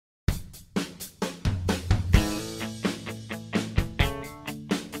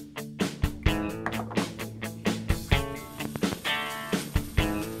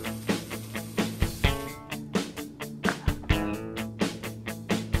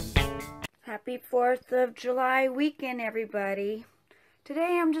Happy 4th of July weekend, everybody.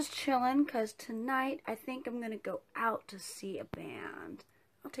 Today I'm just chilling because tonight I think I'm going to go out to see a band.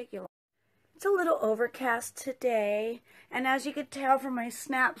 I'll take you along. It's a little overcast today, and as you could tell from my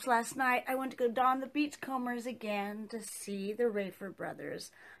snaps last night, I went to go don the Beachcombers again to see the Rayford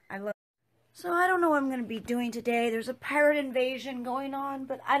Brothers. So I don't know what I'm going to be doing today. There's a pirate invasion going on,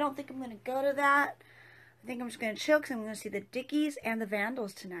 but I don't think I'm going to go to that. I think I'm just going to chill because I'm going to see the Dickies and the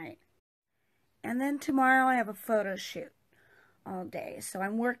Vandals tonight. And then tomorrow I have a photo shoot all day. So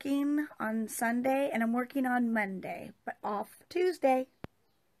I'm working on Sunday and I'm working on Monday, but off Tuesday.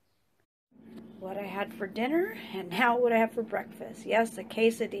 What I had for dinner and now what I have for breakfast. Yes, a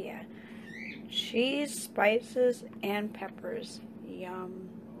quesadilla. Cheese, spices, and peppers. Yum.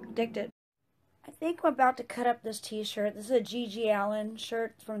 Addicted. I think I'm about to cut up this t-shirt. This is a G.G. Allen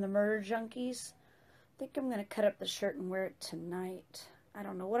shirt from the Murder Junkies. I think I'm going to cut up the shirt and wear it tonight. I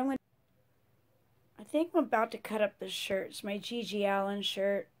don't know what I'm going to do. I think I'm about to cut up this shirt. It's my G.G. Allen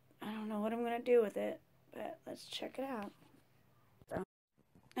shirt. I don't know what I'm going to do with it, but let's check it out.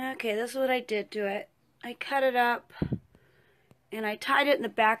 Okay, this is what I did to it. I cut it up, and I tied it in the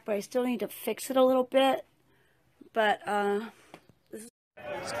back, but I still need to fix it a little bit. But,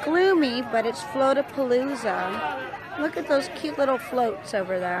 it's gloomy, but it's Floatapalooza. Look at those cute little floats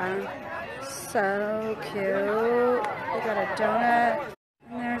over there. So cute. They got a donut.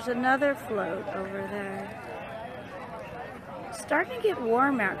 And there's another float over there. It's starting to get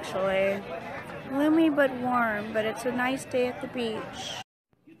warm, actually. Gloomy but warm, but it's a nice day at the beach.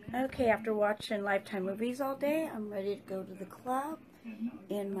 Okay, after watching Lifetime movies all day, I'm ready to go to the club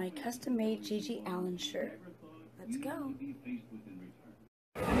in my custom-made G.G. Allen shirt. Let's go.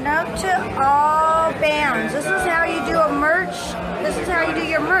 Note to all bands. This is how you do a merch. This is how you do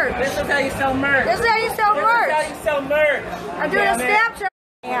your merch. This is how you sell merch. This is how you sell merch. This is how you sell merch. I'm doing a Snapchat.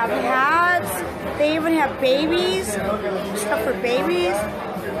 They have hats. They even have babies. Stuff for babies.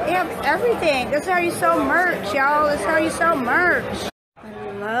 They have everything. This is how you sell merch, y'all. This is how you sell merch.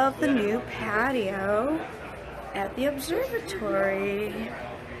 I love the new patio at the observatory.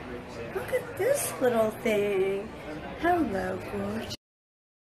 Look at this little thing. Hello, gorgeous.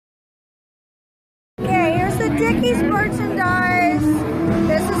 Okay, here's the Dickies merchandise.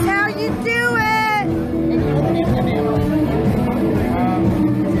 This is how you do it.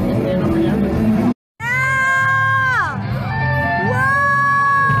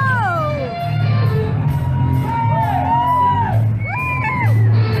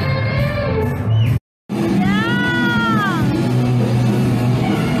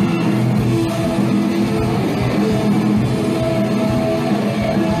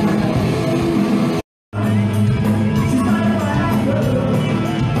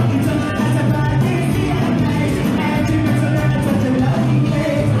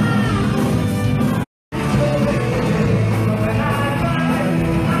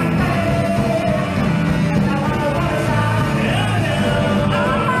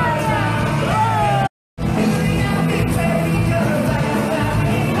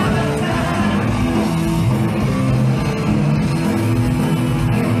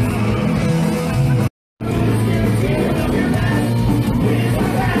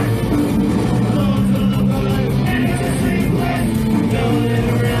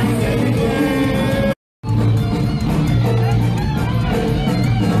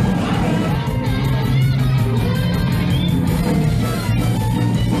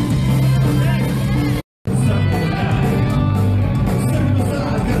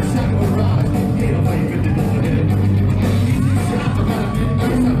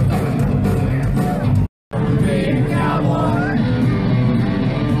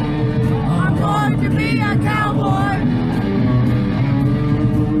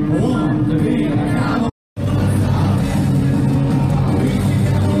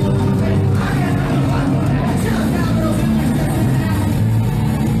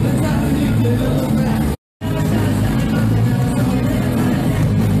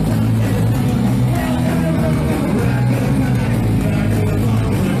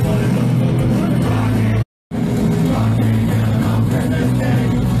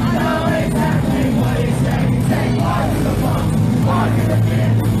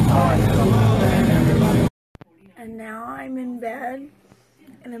 And now I'm in bed,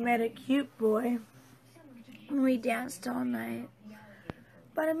 and I met a cute boy, and we danced all night.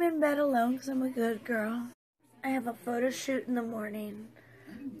 But I'm in bed alone because I'm a good girl. I have a photo shoot in the morning,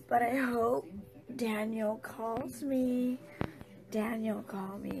 but I hope Daniel calls me. Daniel,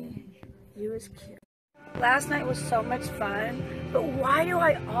 call me. He was cute. Last night was so much fun, but why do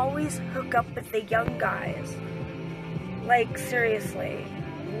I always hook up with the young guys? Like, seriously,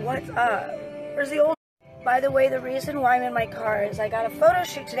 what's up? Where's the old? By the way, the reason why I'm in my car is I got a photo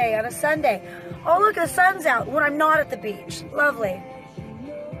shoot today on a Sunday. Oh, look, the sun's out when I'm not at the beach. Lovely.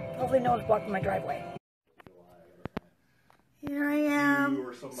 Hopefully no one's blocking my driveway. Here I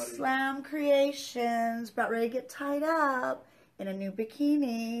am, Slam Creations, about ready to get tied up in a new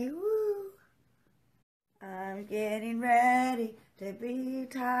bikini. Woo. I'm getting ready to be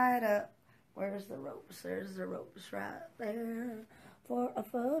tied up. Where's the ropes? There's the ropes right there for a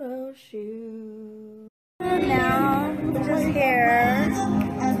photo shoot. And now, just here.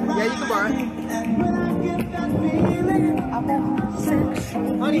 Yeah, you can borrow it.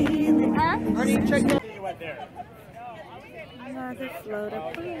 Honey, honey, check that. Another float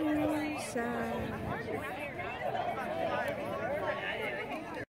up blue side.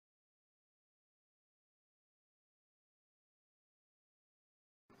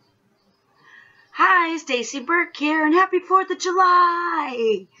 Hi, StacyBurke here, and happy 4th of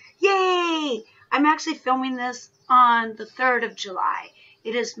July! Yay! I'm actually filming this on the 3rd of July.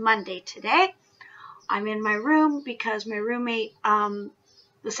 It is Monday today. I'm in my room because my roommate, the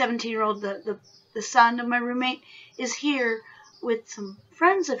 17-year-old, the son of my roommate, is here with some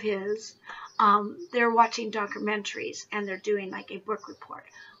friends of his. They're watching documentaries, and they're doing like a book report.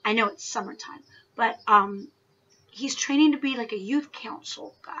 I know it's summertime, but he's training to be like a youth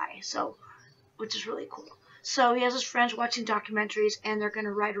council guy, so which is really cool. So he has his friends watching documentaries, and they're going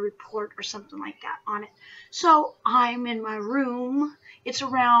to write a report or something like that on it. So I'm in my room. It's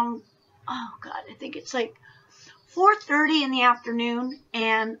around, oh God, I think it's like 4:30 in the afternoon.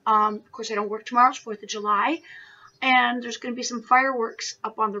 And of course I don't work tomorrow. It's 4th of July. And there's going to be some fireworks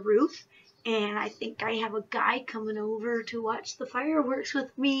up on the roof. And I think I have a guy coming over to watch the fireworks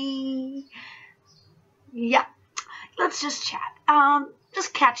with me. Yeah, let's just chat.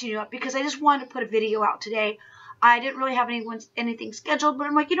 Just catching you up because I just wanted to put a video out today. I didn't really have anything scheduled, but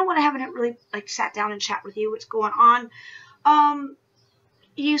I'm like, you know what? I haven't really like sat down and chat with you. What's going on?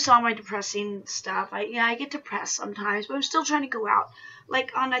 You saw my depressing stuff. I get depressed sometimes, but I'm still trying to go out.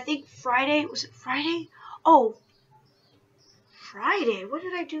 Like on, I think Friday, was it Friday? Oh, Friday. What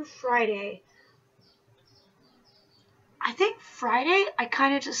did I do Friday? I think Friday I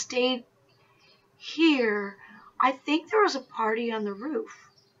kind of just stayed here. I think there was a party on the roof.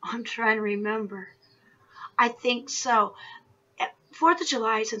 I'm trying to remember. I think so. 4th of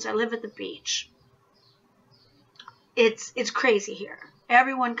July, since I live at the beach, it's crazy here.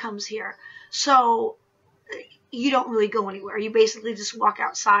 Everyone comes here. So you don't really go anywhere. You basically just walk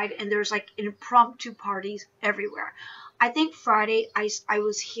outside, and there's like impromptu parties everywhere. I think Friday I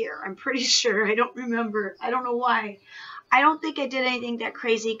was here. I'm pretty sure. I don't remember. I don't know why. I don't think I did anything that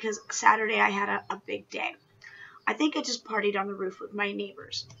crazy because Saturday I had a big day. I think I just partied on the roof with my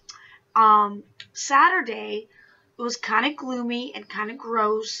neighbors. Saturday, it was kind of gloomy and kind of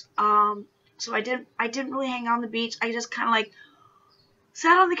gross. So I didn't really hang out on the beach. I just kind of like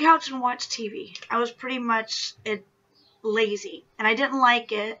sat on the couch and watched TV. I was pretty much lazy, and I didn't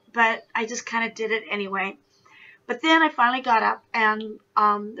like it, but I just kind of did it anyway. But then I finally got up, and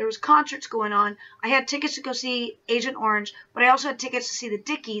there was concerts going on. I had tickets to go see Agent Orange, but I also had tickets to see the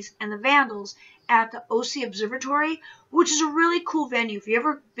Dickies and the Vandals at the OC Observatory, which is a really cool venue. If you've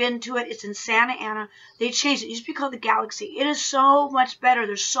ever been to it, it's in Santa Ana. They changed it. It used to be called the Galaxy. It is so much better.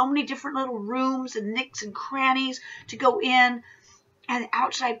 There's so many different little rooms and nooks and crannies to go in, and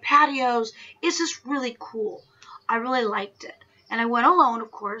outside patios. It's just really cool. I really liked it. And I went alone,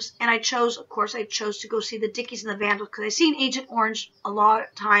 of course, and I chose to go see the Dickies and the Vandals because I've seen Agent Orange a lot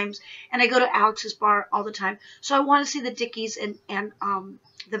of times, and I go to Alex's bar all the time. So I want to see the Dickies and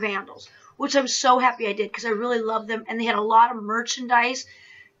the Vandals, which I'm so happy I did because I really love them, and they had a lot of merchandise.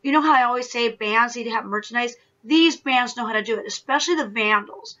 You know how I always say bands need to have merchandise? These bands know how to do it, especially the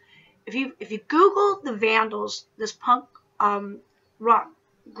Vandals. If you Google the Vandals, this punk rock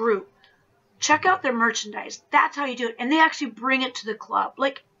group, check out their merchandise. That's how you do it. And they actually bring it to the club.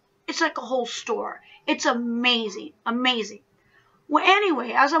 Like, it's like a whole store. It's amazing. Amazing. Well,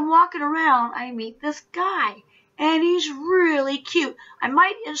 anyway, as I'm walking around, I meet this guy. And he's really cute. I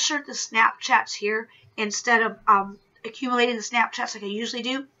might insert the Snapchats here instead of accumulating the Snapchats like I usually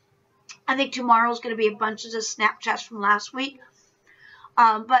do. I think tomorrow's going to be a bunch of the Snapchats from last week.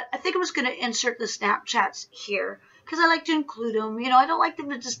 But I think I'm just going to insert the Snapchats here, because I like to include them. You know, I don't like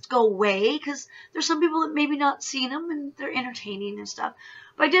them to just go away, because there's some people that maybe not seen them, and they're entertaining and stuff.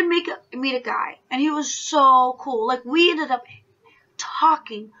 But I did meet a guy, and he was so cool. Like, we ended up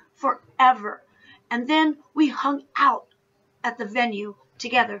talking forever, and then we hung out at the venue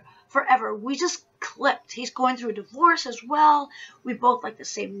together forever. We just clicked. He's going through a divorce as well. We both like the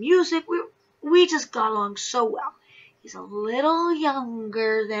same music. We just got along so well. He's a little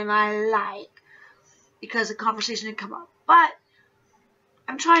younger than I like. because the conversation didn't come up. But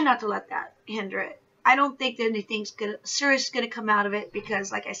I'm trying not to let that hinder it. I don't think that anything's serious is gonna come out of it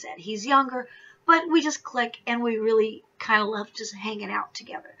because, like I said, he's younger. But we just click, and we really kind of love just hanging out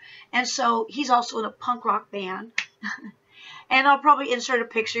together. And so he's also in a punk rock band. And I'll probably insert a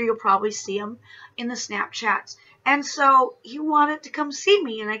picture. You'll probably see him in the Snapchats. And so he wanted to come see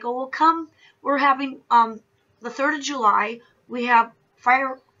me. And I go, well, come. We're having the 3rd of July. We have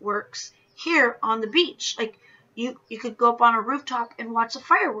fireworks here on the beach. Like, you could go up on a rooftop and watch the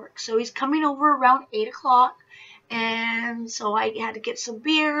fireworks. So he's coming over around 8 o'clock. And so I had to get some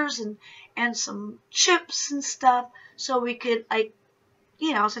beers and some chips and stuff so we could, like,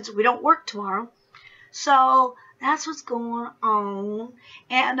 you know, since we don't work tomorrow. So that's what's going on.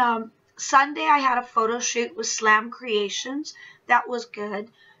 And Sunday I had a photo shoot with Slam Creations. That was good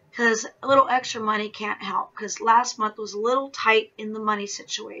because a little extra money can't help because last month was a little tight in the money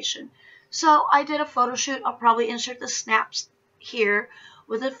situation. So I did a photo shoot. I'll probably insert the snaps here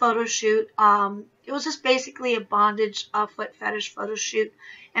with a photo shoot. It was just basically a bondage foot fetish photo shoot.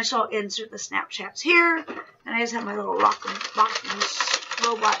 And so I'll insert the Snapchats here. And I just have my little rockin'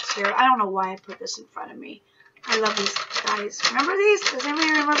 robots here. I don't know why I put this in front of me. I love these guys. Remember these? Does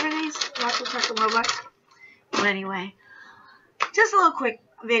anybody remember these? Rockin' robots? But anyway, just a little quick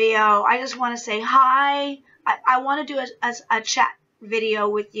video. I just want to say hi. I want to do a chat video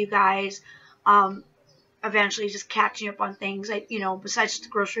with you guys. Eventually just catching up on things, you know, besides the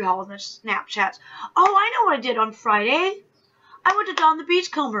grocery haul and the Snapchats. Oh, I know what I did on Friday. I went to Don the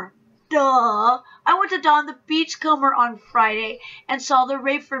Beachcomber. Duh. I went to Don the Beachcomber on Friday and saw the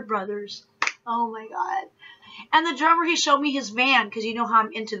Rayford brothers. Oh my God. And the drummer, he showed me his van, because you know how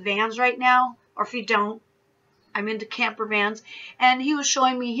I'm into vans right now. Or if you don't, I'm into camper vans. And he was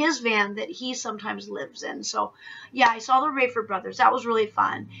showing me his van that he sometimes lives in. So, yeah, I saw the Rayford brothers. That was really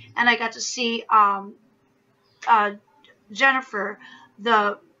fun. And I got to see Jennifer,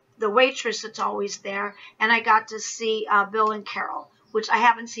 the waitress that's always there, and I got to see Bill and Carol, which I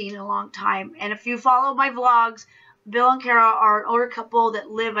haven't seen in a long time. And if you follow my vlogs, Bill and Carol are an older couple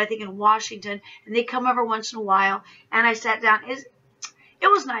that live, I think, in Washington, and they come every once in a while. And I sat down. It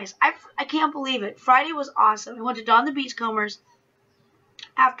was nice. I can't believe it. Friday was awesome. I went to Don the Beachcombers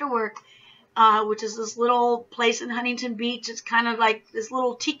after work, which is this little place in Huntington Beach. It's kind of like this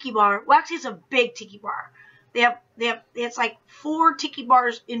little tiki bar. Well, actually, it's a big tiki bar. It's like 4 tiki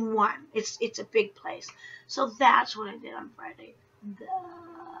bars in one. It's a big place. So that's what I did on Friday. Duh.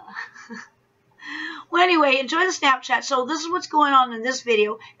 Well, anyway, enjoy the Snapchat. So this is what's going on in this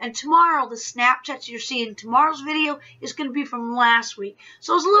video. And tomorrow, the Snapchats you're seeing in tomorrow's video is going to be from last week.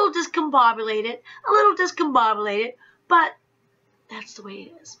 So it's a little discombobulated, but that's the way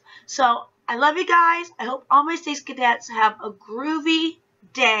it is. So I love you guys. I hope all my Stace-Cadets have a groovy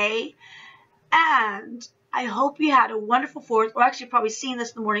day. And I hope you had a wonderful 4th. Or actually, you've probably seen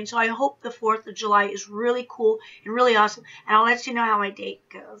this in the morning. So I hope the 4th of July is really cool and really awesome. And I'll let you know how my date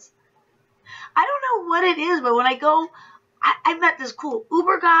goes. I don't know what it is, but when I go, I met this cool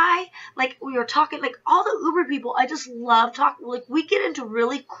Uber guy. Like, we were talking, like, all the Uber people, I just love talking. Like, we get into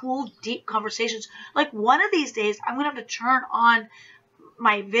really cool, deep conversations. Like, one of these days, I'm going to have to turn on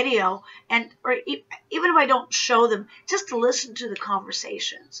my video, or even if I don't show them, just to listen to the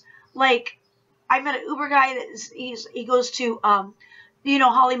conversations. Like, I met an Uber guy that he goes to, you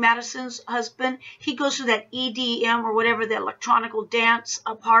know, Holly Madison's husband. He goes to that EDM or whatever, the electronical dance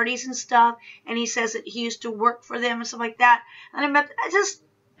parties and stuff. And he says that he used to work for them and stuff like that. And if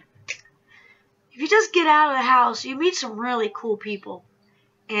you just get out of the house, you meet some really cool people.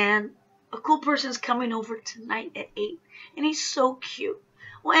 And a cool person's coming over tonight at 8. And he's so cute.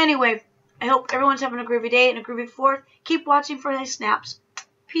 Well, anyway, I hope everyone's having a groovy day and a groovy 4th. Keep watching for these snaps.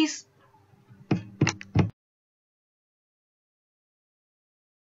 Peace.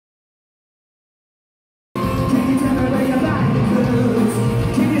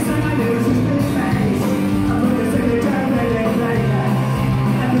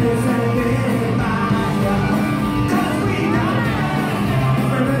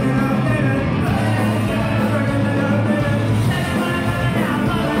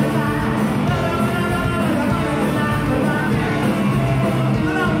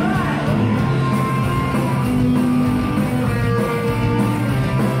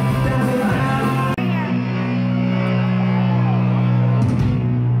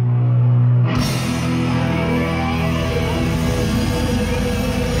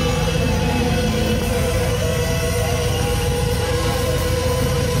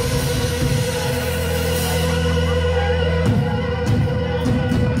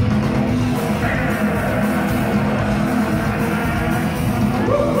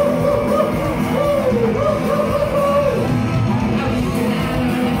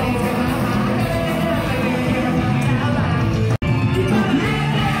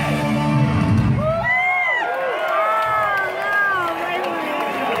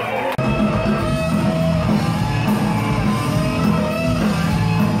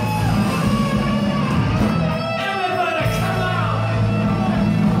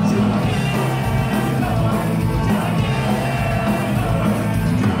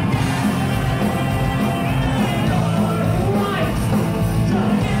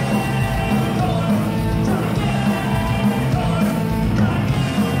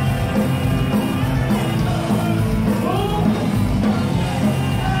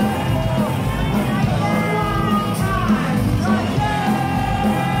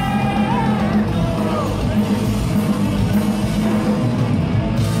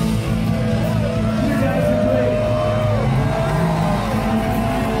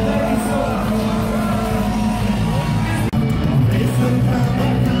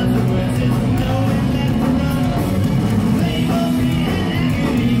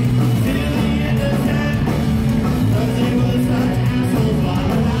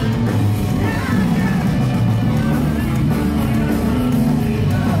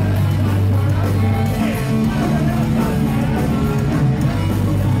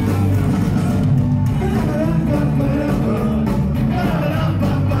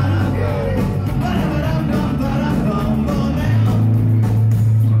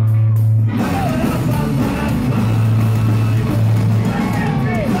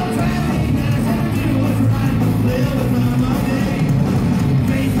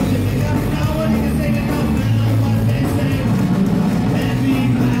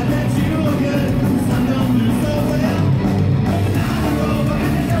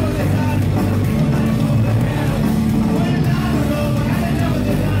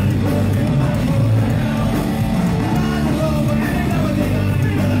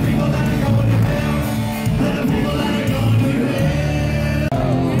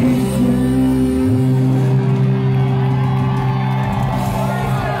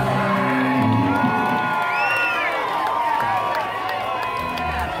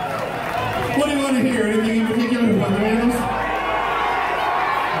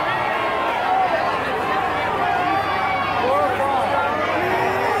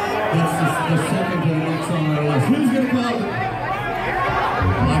 That's the second to the next song on our list. Who's going to call it?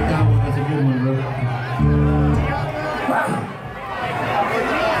 I like that one. That's a good one, bro.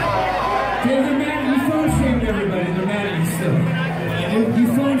 They're mad. You phone shamed everybody. They're mad at you still. You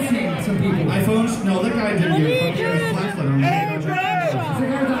phone shamed some people. I phone? No, that guy didn't give a fuck. He had a flashlight on me. Right?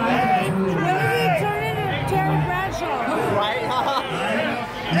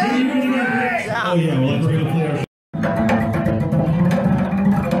 Oh yeah, well,